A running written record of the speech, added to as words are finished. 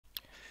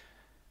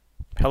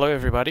Hello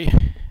everybody,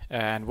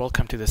 and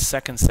welcome to the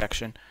second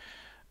section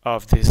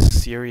of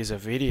this series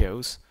of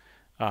videos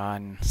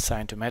on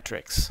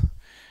Scientometrics.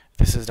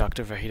 This is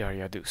Dr. Vahid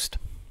Aryadoost.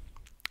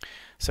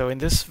 So in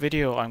this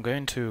video I'm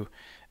going to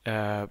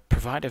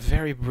provide a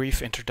very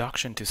brief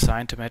introduction to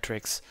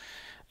Scientometrics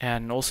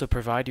and also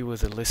provide you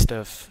with a list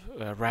of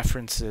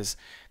references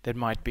that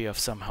might be of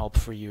some help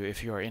for you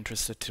if you are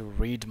interested to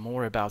read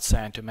more about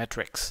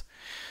Scientometrics.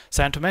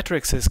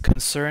 Scientometrics is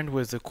concerned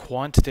with the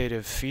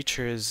quantitative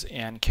features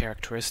and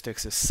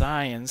characteristics of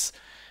science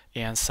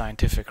and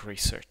scientific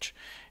research.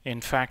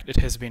 In fact, it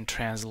has been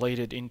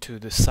translated into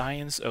the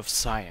science of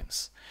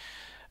science.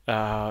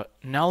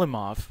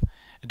 Nalimov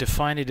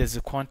defined it as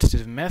the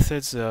quantitative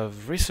methods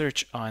of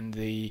research on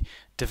the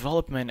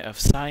development of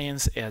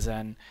science as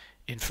an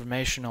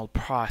informational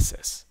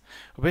process.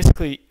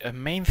 Basically,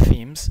 main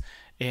themes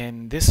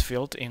in this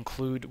field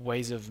include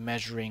ways of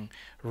measuring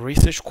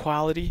research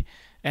quality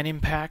and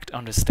impact,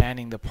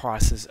 understanding the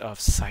process of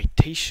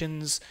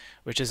citations,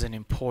 which is an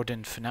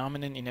important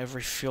phenomenon in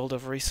every field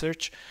of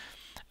research,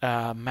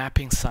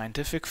 mapping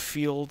scientific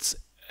fields,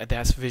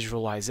 that's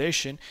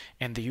visualization,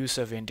 and the use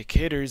of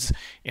indicators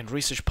in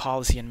research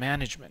policy and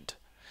management.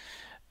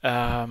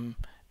 And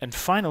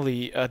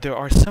finally, there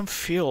are some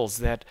fields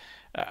that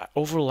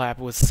overlap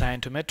with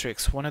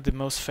Scientometrics. One of the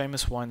most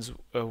famous ones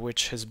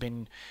which has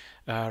been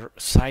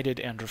cited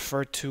and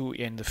referred to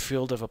in the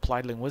field of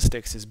applied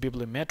linguistics is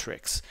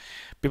bibliometrics.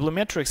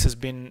 Bibliometrics has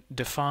been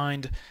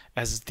defined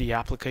as the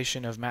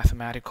application of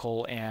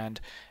mathematical and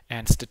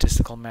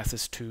statistical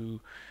methods to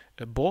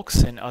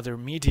books and other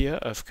media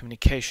of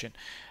communication.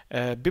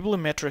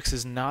 Bibliometrics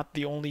is not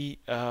the only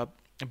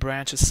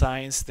branch of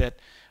science that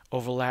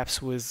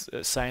overlaps with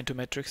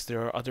Scientometrics.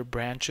 There are other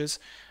branches,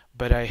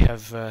 but I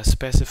have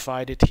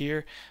specified it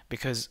here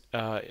because,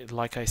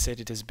 like I said,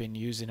 it has been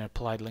used in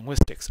applied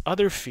linguistics.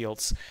 Other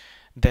fields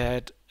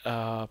that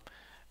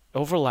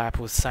overlap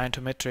with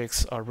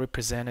Scientometrics are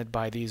represented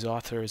by these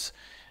authors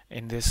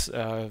in this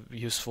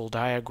useful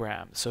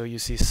diagram. So you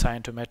see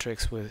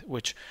Scientometrics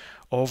which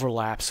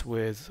overlaps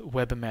with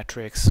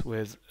webometrics,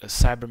 with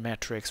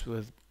cybermetrics,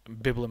 with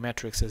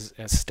bibliometrics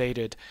as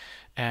stated,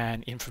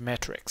 and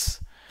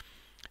infometrics.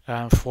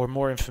 For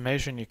more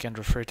information, you can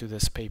refer to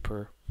this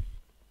paper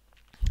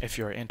if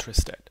you're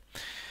interested.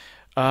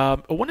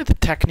 One of the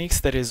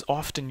techniques that is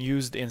often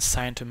used in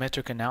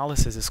scientometric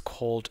analysis is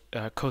called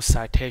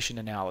co-citation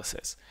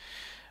analysis.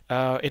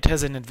 It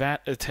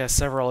has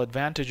several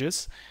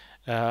advantages,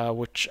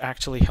 which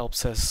actually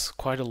helps us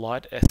quite a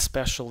lot,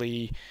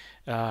 especially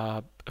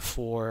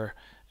for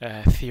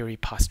theory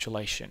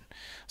postulation.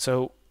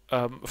 So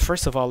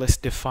first of all, let's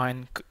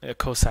define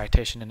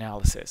co-citation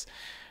analysis.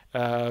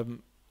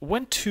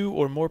 When two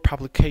or more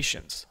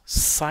publications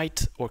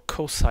cite or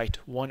co-cite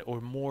one or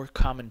more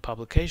common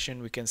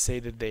publication, we can say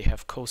that they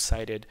have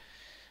co-cited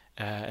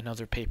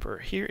another paper.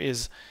 Here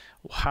is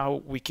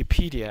how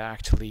Wikipedia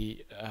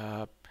actually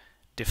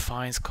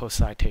defines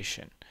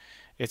co-citation.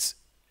 It's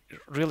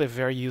really a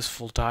very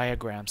useful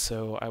diagram,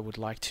 so I would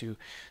like to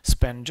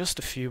spend just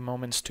a few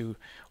moments to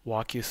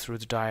walk you through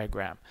the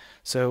diagram.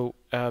 So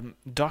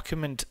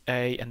document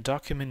A and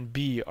document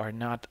B are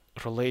not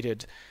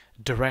related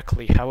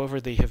directly, however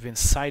they have been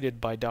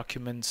cited by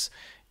documents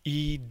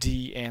E,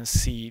 D, and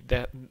C,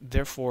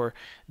 therefore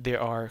they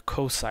are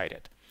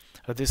co-cited.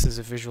 This is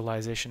a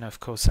visualization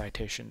of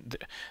co-citation.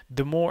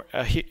 The more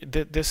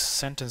this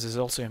sentence is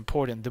also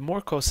important. The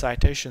more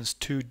co-citations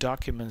two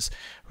documents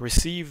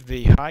receive,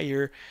 the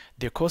higher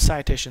their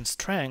co-citation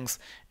strength,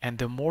 and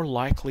the more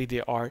likely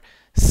they are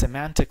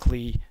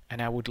semantically,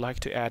 and I would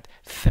like to add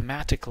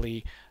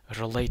thematically,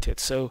 related.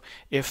 So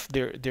if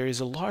there is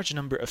a large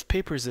number of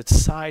papers that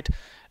cite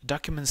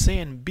documents A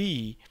and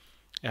B,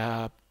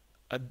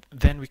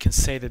 then we can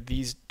say that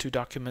these two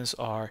documents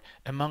are,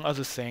 among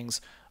other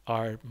things,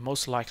 are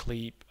most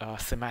likely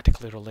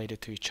thematically related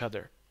to each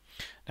other.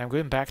 Now I'm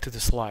going back to the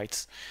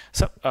slides.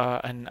 So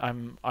and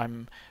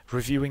I'm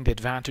reviewing the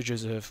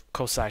advantages of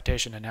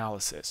co-citation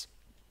analysis.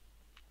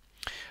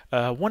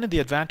 One of the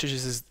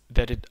advantages is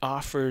that it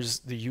offers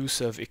the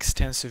use of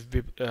extensive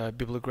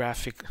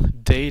bibliographic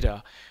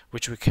data,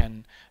 which we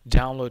can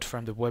download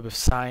from the Web of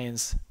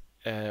Science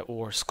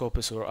or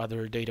Scopus or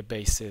other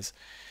databases.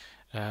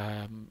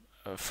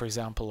 For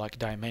example, like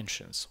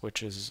Dimensions,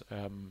 which is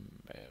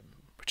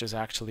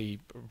actually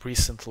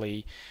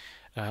recently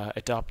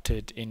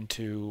adopted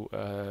into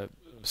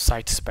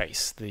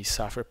CiteSpace, the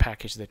software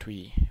package that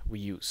we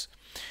use.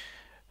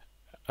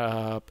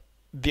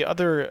 The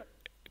other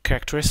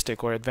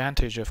characteristic or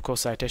advantage of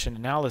co-citation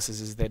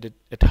analysis is that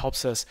it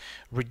helps us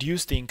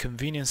reduce the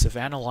inconvenience of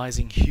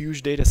analyzing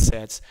huge data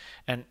sets,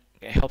 and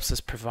it helps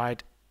us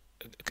provide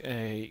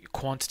a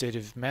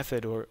quantitative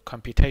method or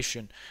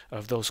computation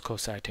of those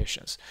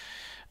co-citations.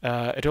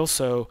 It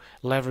also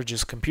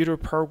leverages computer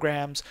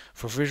programs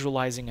for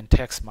visualizing and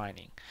text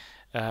mining.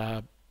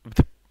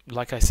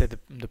 Like I said,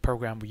 the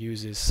program we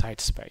use is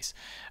CiteSpace.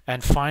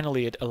 And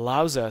finally, it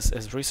allows us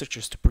as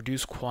researchers to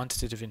produce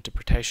quantitative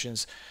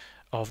interpretations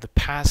of the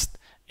past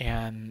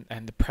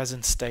and the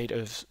present state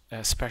of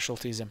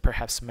specialties, and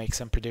perhaps make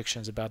some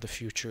predictions about the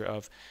future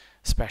of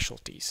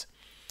specialties.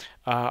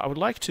 I would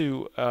like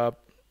to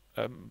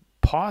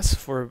pause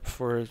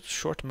for a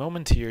short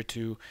moment here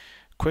to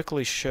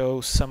quickly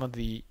show some of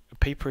the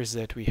papers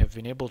that we have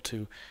been able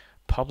to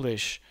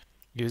publish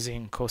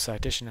using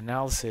co-citation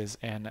analysis,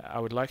 and I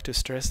would like to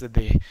stress that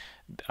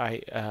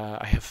I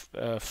have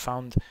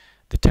found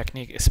the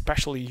technique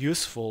especially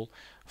useful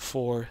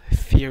for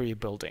theory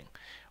building.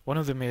 One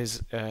of them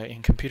is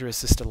in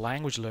computer-assisted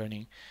language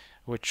learning,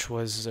 which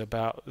was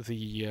about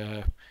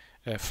the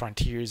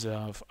frontiers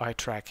of eye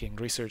tracking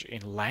research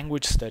in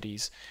language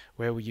studies,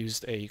 where we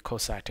used a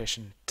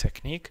co-citation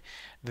technique.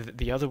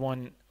 The other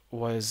one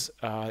was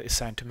a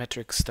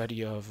scientometric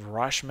study of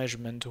rush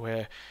measurement,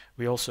 where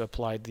we also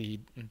applied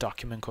the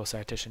document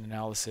co-citation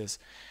analysis.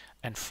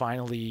 And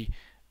finally,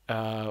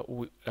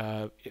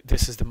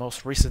 this is the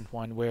most recent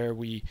one, where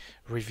we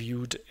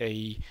reviewed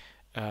a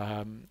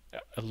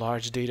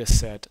large data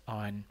set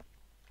on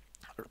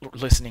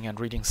listening and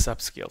reading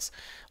subskills.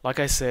 Like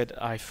I said,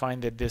 I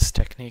find that this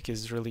technique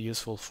is really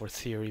useful for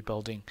theory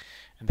building,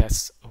 and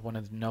that's one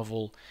of the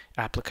novel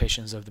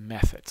applications of the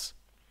methods.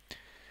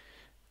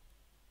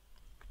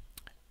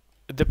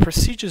 The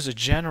procedures of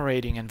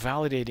generating and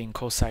validating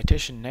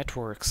co-citation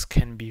networks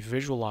can be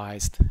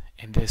visualized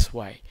in this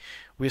way.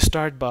 We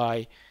start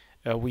by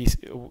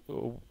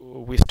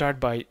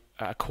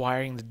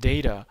acquiring the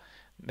data,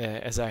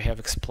 as I have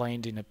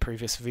explained in a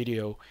previous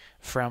video,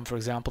 from, for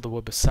example, the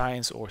Web of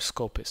Science or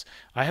Scopus.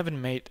 I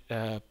haven't made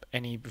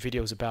any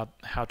videos about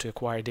how to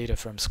acquire data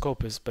from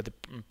Scopus, but the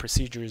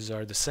procedures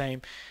are the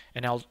same,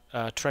 and I'll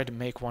try to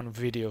make one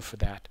video for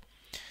that.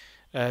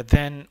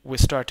 Then we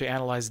start to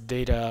analyze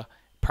data,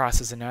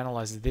 process and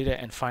analyze the data,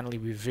 and finally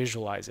we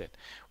visualize it.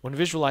 When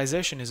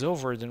visualization is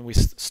over, then we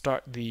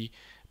start the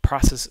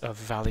process of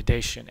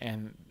validation,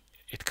 and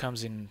it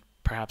comes in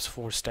perhaps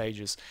 4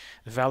 stages.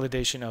 The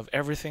validation of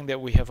everything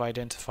that we have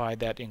identified,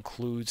 that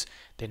includes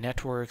the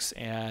networks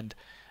and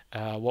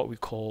what we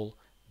call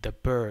the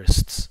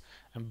bursts.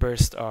 And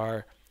bursts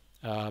are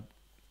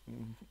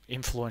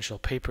influential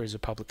papers or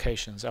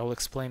publications. I will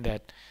explain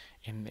that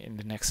in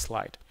the next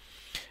slide.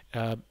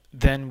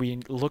 Then we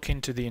look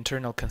into the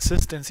internal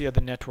consistency of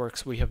the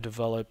networks we have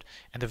developed,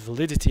 and the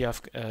validity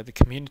of the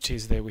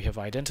communities that we have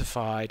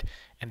identified,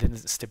 and then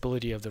the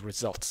stability of the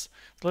results.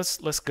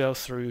 Let's go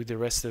through the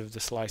rest of the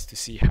slides to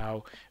see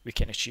how we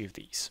can achieve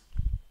these.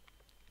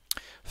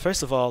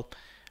 First of all,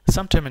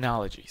 some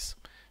terminologies.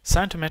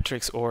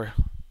 Scientometrics, or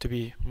to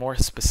be more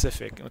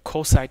specific,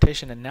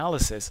 co-citation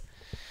analysis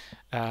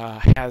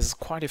has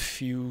quite a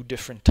few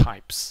different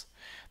types.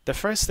 The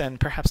first and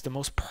perhaps the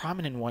most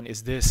prominent one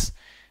is this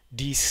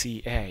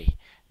DCA.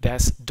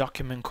 That's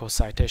document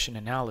co-citation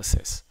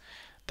analysis.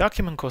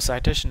 Document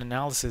co-citation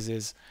analysis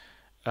is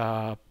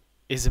a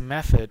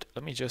method.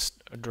 Let me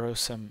just draw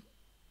some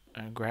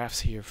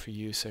graphs here for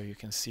you so you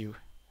can see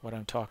what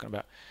I'm talking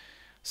about.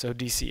 So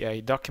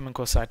DCA, document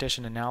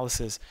co-citation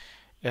analysis,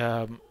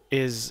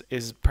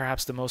 is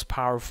perhaps the most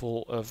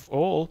powerful of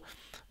all,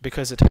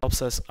 because it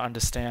helps us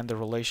understand the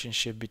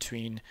relationship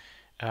between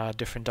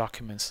different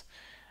documents.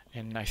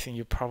 And I think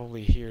you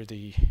probably hear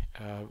the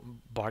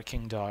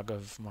barking dog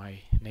of my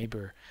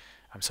neighbor.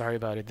 I'm sorry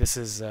about it. This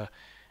is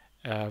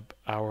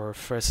our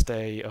first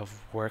day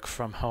of work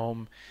from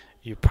home.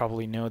 You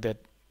probably know that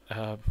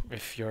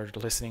if you're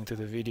listening to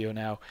the video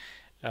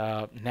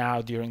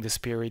now, during this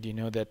period, you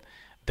know that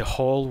the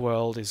whole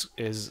world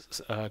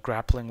is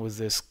grappling with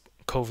this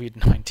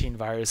COVID-19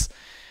 virus.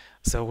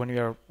 So when we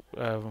are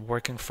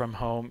working from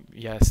home,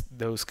 yes,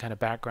 those kind of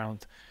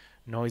background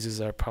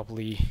noises are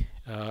probably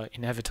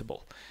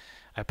inevitable.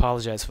 I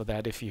apologize for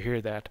that if you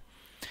hear that.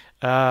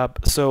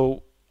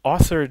 So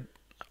author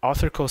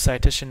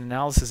co-citation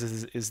analysis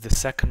is the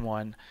second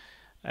one,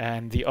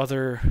 and the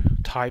other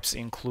types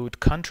include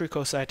country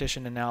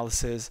co-citation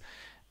analysis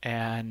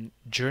and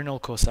journal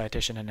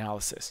co-citation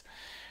analysis.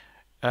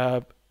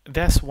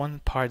 That's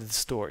one part of the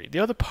story. The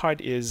other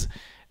part is,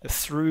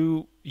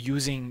 through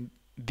using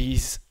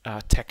these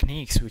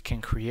techniques, we can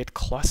create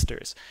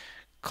clusters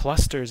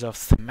of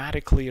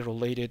thematically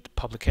related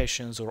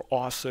publications or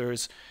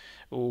authors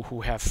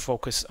who have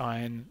focused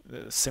on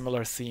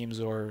similar themes,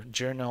 or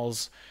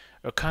journals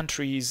or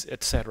countries,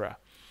 etc.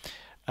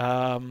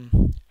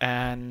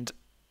 And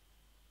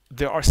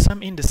there are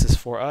some indices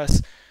for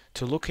us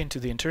to look into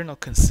the internal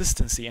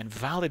consistency and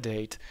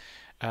validate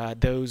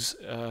those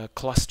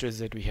clusters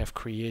that we have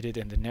created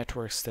and the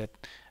networks that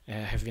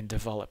have been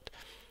developed.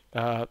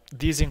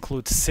 These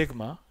include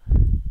sigma,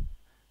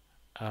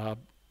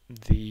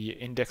 the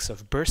index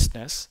of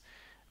burstness,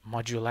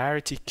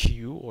 Modularity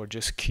Q, or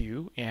just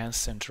Q, and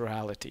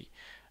centrality.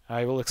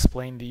 I will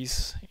explain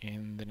these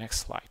in the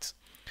next slides.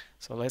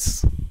 So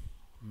let's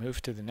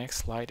move to the next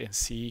slide and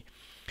see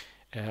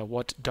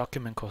what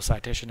document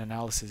co-citation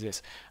analysis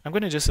is. I'm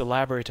going to just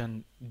elaborate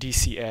on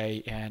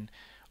DCA and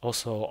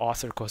also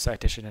author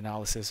co-citation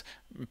analysis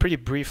pretty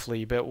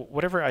briefly, but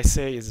whatever I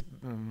say is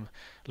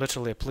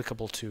literally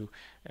applicable to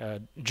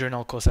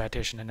journal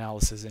co-citation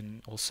analysis,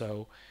 and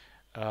also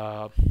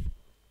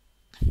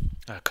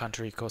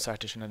country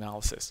co-citation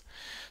analysis.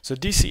 So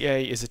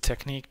DCA is a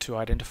technique to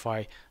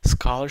identify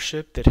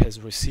scholarship that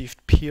has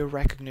received peer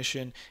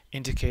recognition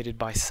indicated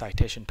by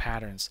citation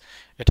patterns.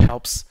 It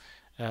helps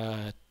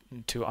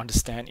to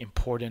understand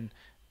important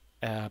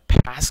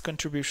past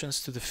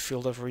contributions to the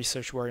field of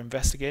research we're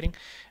investigating,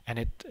 and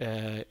it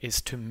is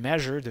to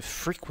measure the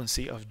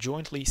frequency of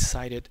jointly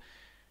cited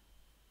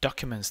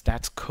documents,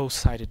 that's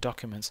co-cited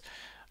documents.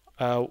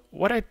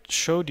 What I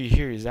showed you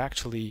here is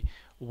actually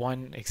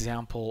one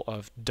example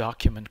of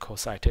document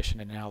co-citation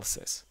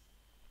analysis.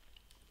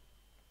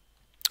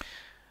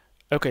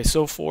 Okay,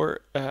 so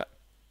for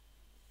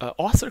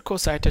author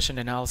co-citation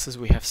analysis,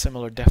 we have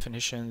similar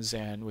definitions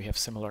and we have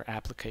similar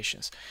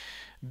applications.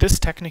 This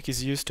technique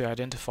is used to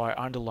identify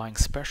underlying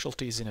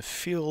specialties in a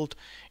field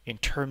in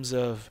terms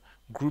of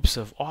groups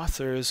of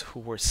authors who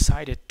were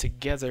cited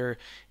together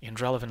in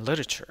relevant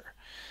literature.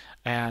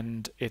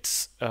 And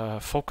its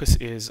focus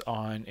is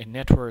on a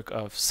network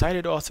of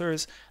cited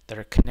authors that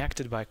are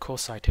connected by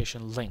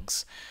co-citation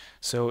links.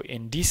 So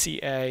in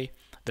DCA,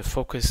 the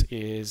focus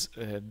is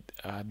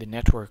the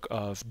network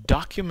of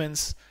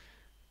documents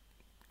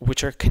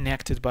which are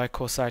connected by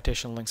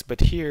co-citation links, but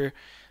here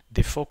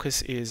the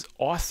focus is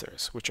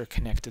authors which are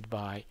connected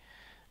by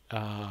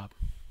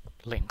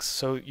links.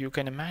 So you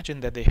can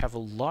imagine that they have a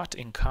lot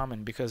in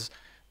common because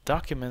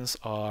documents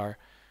are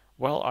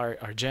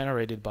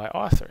generated by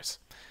authors.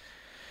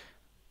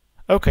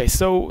 Okay,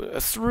 so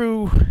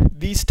through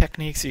these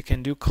techniques you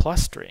can do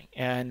clustering,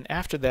 and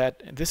after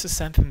that, this is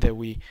something that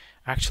we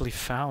actually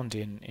found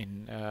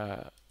in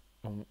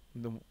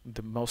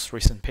the most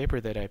recent paper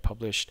that I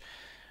published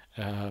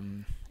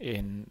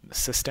in the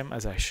system,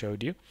 as I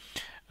showed you.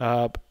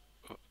 I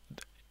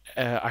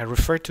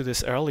referred to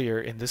this earlier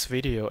in this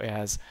video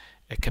as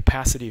a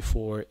capacity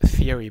for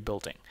theory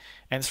building,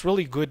 and it's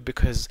really good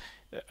because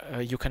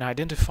you can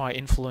identify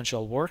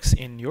influential works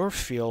in your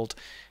field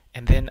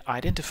and then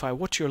identify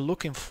what you're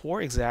looking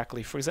for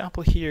exactly. For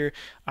example, here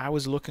I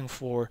was looking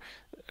for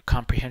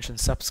comprehension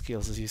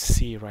subskills, as you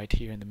see right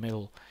here in the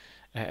middle,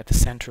 at the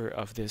center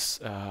of this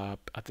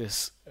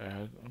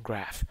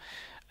graph.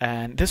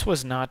 And this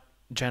was not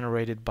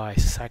generated by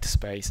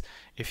CiteSpace.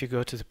 If you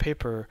go to the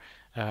paper,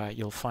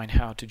 you'll find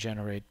how to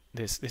generate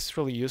this. It's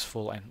really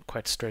useful and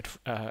quite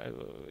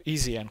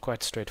easy and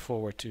quite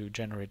straightforward to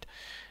generate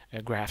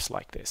graphs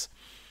like this.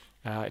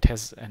 It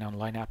has an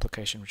online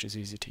application which is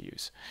easy to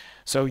use.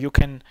 So you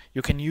can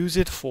use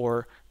it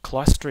for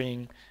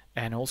clustering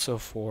and also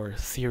for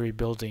theory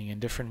building in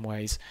different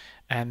ways.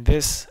 And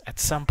this at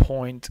some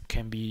point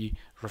can be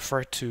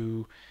referred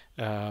to,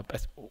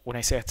 when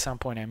I say at some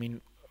point, I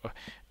mean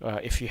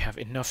if you have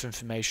enough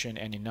information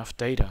and enough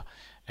data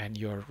and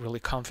you're really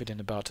confident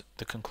about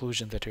the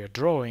conclusion that you're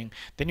drawing,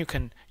 then you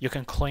can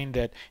claim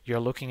that you're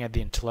looking at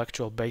the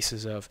intellectual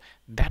basis of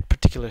that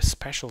particular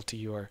specialty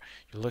you're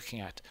looking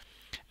at.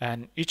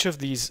 And each of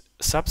these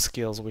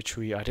sub-skills which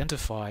we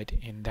identified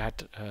in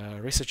that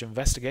research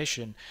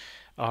investigation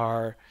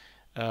are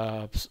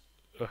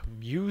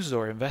used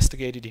or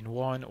investigated in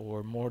one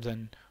or more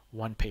than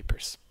one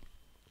papers.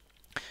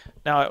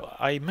 Now,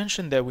 I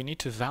mentioned that we need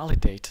to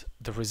validate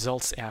the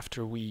results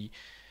after we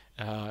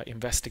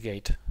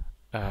investigate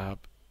after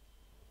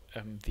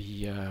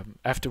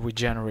we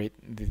generate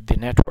the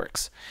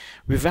networks.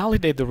 We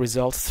validate the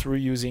results through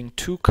using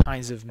two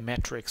kinds of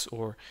metrics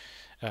or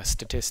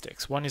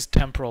statistics. One is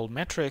temporal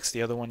metrics,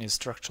 the other one is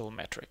structural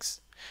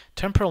metrics.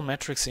 Temporal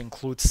metrics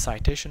include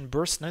citation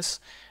burstness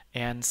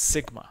and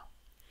sigma,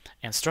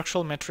 and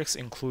structural metrics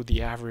include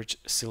the average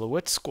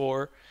silhouette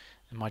score,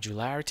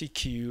 Modularity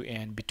Q,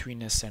 and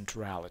Betweenness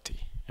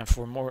centrality. And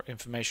for more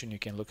information you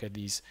can look at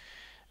these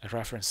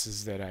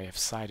references that I have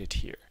cited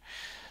here.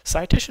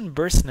 Citation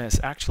burstness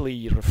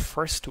actually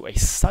refers to a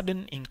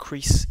sudden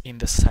increase in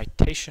the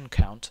citation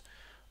count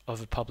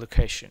of a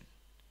publication.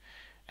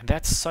 And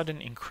that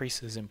sudden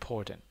increase is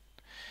important.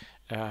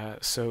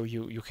 So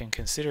you can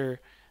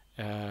consider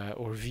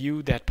or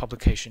view that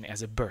publication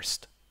as a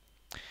burst.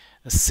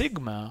 The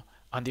sigma,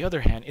 on the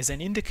other hand, is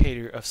an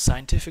indicator of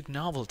scientific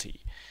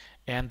novelty.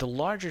 And the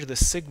larger the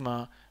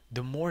sigma,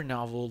 the more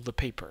novel the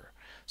paper.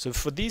 So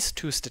for these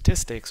two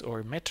statistics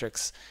or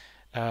metrics,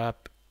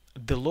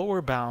 the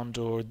lower bound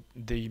or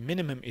the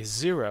minimum is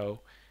 0,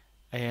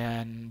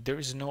 and there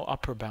is no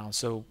upper bound.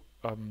 So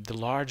the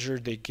larger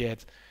they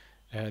get,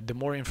 the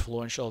more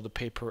influential the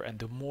paper and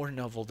the more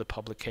novel the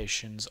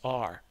publications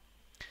are.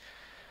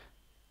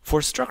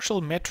 For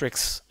structural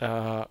metrics,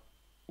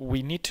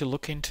 we need to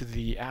look into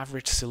the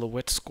average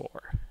silhouette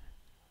score.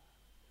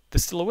 The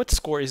silhouette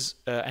score is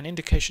an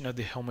indication of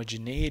the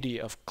homogeneity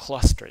of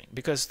clustering,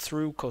 because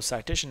through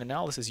co-citation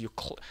analysis,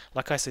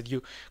 like I said,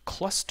 you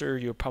cluster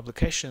your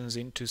publications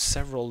into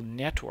several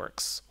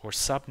networks or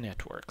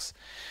sub-networks.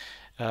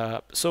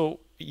 So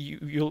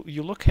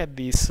you look at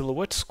the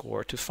silhouette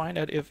score to find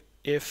out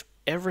if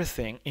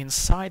everything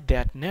inside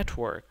that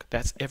network,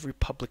 that's every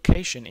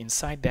publication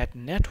inside that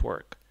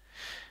network,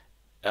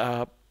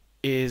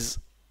 is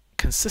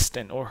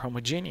consistent or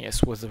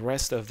homogeneous with the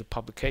rest of the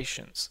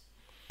publications.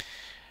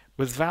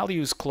 with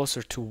values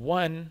closer to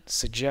 1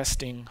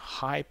 suggesting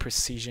high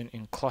precision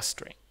in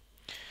clustering.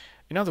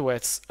 In other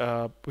words,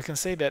 we can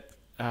say that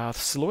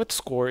silhouette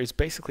score is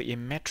basically a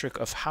metric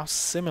of how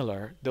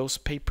similar those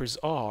papers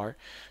are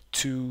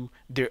to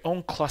their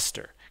own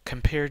cluster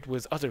compared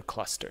with other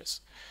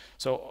clusters.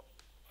 So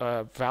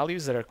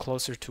values that are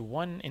closer to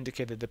 1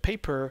 indicate that the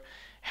paper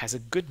has a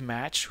good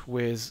match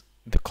with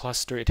the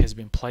cluster it has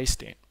been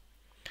placed in.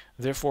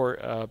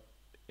 Therefore,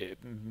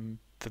 the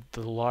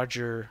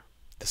larger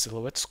the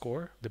silhouette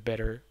score, the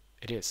better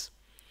it is.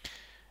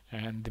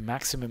 And the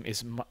maximum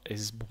is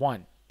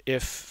 1.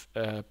 If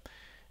the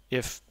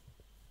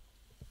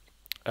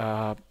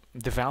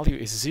value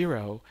is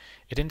 0,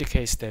 it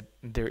indicates that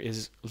there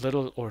is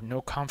little or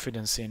no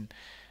confidence in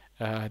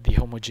the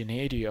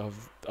homogeneity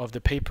of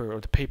the paper or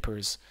the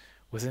papers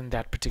within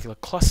that particular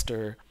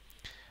cluster.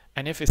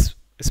 And if it's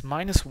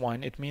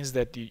 -1, it means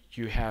that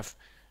you have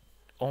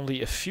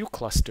only a few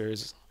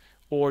clusters,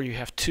 or you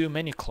have too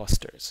many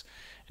clusters,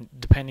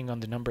 depending on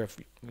the number of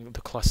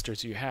the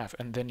clusters you have,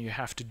 and then you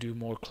have to do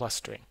more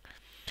clustering.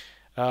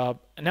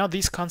 Now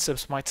these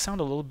concepts might sound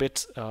a little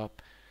bit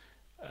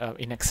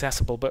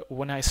inaccessible, but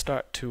when I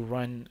start to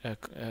run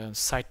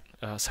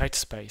site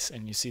space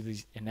and you see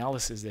the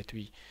analysis that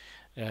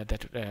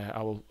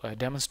I will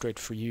demonstrate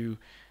for you,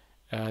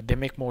 they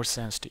make more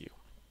sense to you.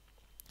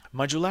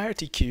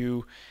 Modularity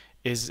Q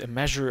is a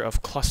measure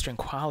of clustering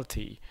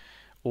quality,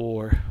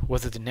 or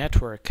whether the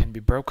network can be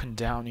broken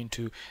down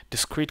into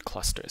discrete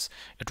clusters.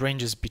 It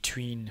ranges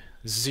between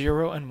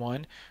 0 and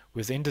 1,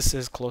 with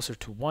indices closer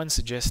to 1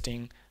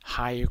 suggesting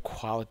higher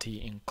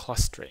quality in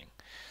clustering.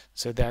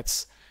 So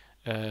that's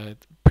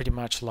pretty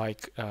much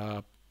like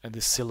the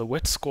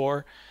silhouette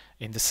score,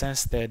 in the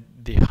sense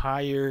that the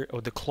higher or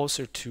the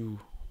closer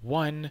to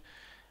 1,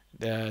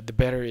 the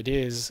better it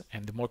is,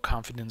 and the more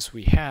confidence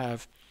we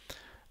have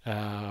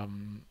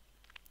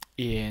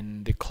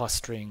in the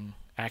clustering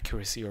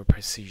accuracy or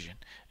precision.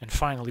 And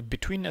finally,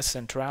 betweenness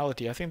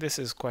centrality. I think this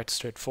is quite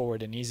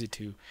straightforward and easy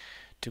to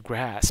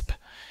grasp.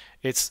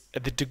 It's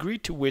the degree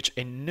to which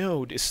a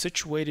node is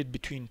situated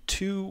between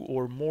 2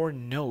 or more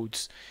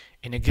nodes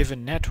in a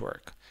given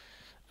network.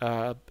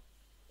 So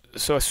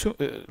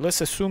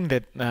let's assume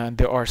that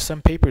there are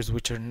some papers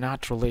which are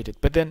not related,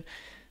 but then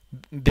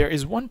there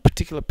is one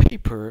particular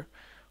paper,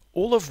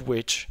 all of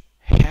which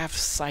have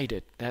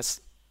cited.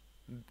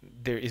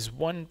 There is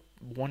one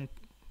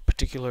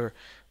particular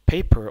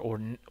paper, or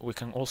we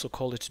can also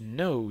call it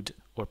node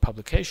or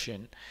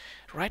publication,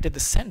 right at the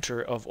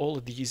center of all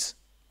of these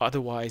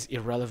otherwise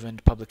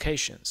irrelevant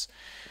publications.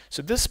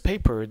 So this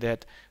paper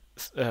that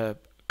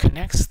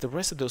connects the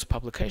rest of those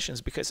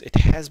publications, because it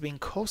has been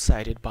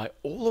co-cited by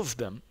all of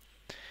them,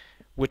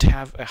 would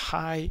have a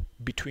high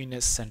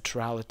betweenness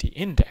centrality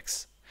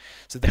index.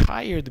 So the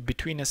higher the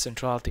betweenness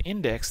centrality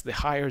index, the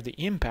higher the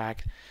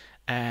impact,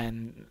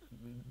 and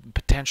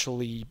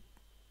potentially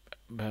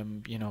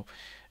the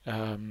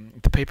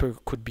paper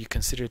could be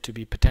considered to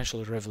be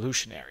potentially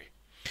revolutionary.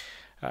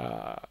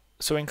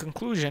 So in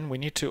conclusion, we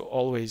need to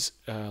always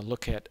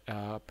look at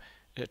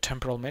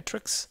temporal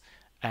metrics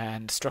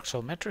and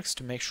structural metrics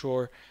to make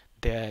sure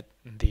that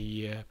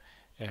the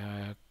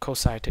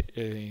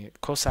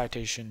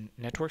co-citation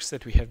networks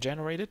that we have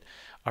generated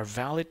are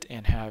valid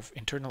and have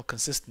internal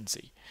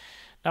consistency.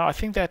 Now I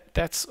think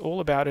that's all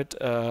about it.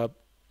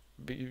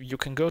 You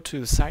can go to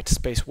the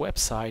Sitespace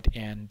website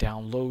and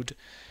download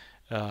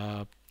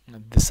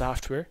the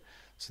software.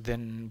 So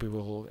then we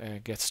will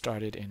get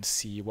started and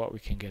see what we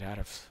can get out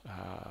of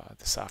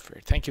the software.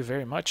 Thank you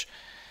very much.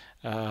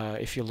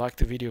 If you liked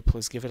the video,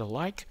 please give it a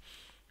like.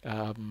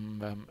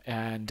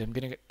 And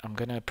I'm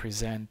gonna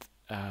present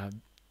a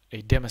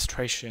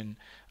demonstration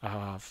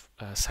of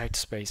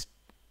Sitespace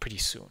pretty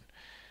soon.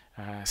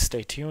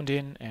 Stay tuned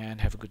in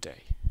and have a good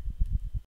day.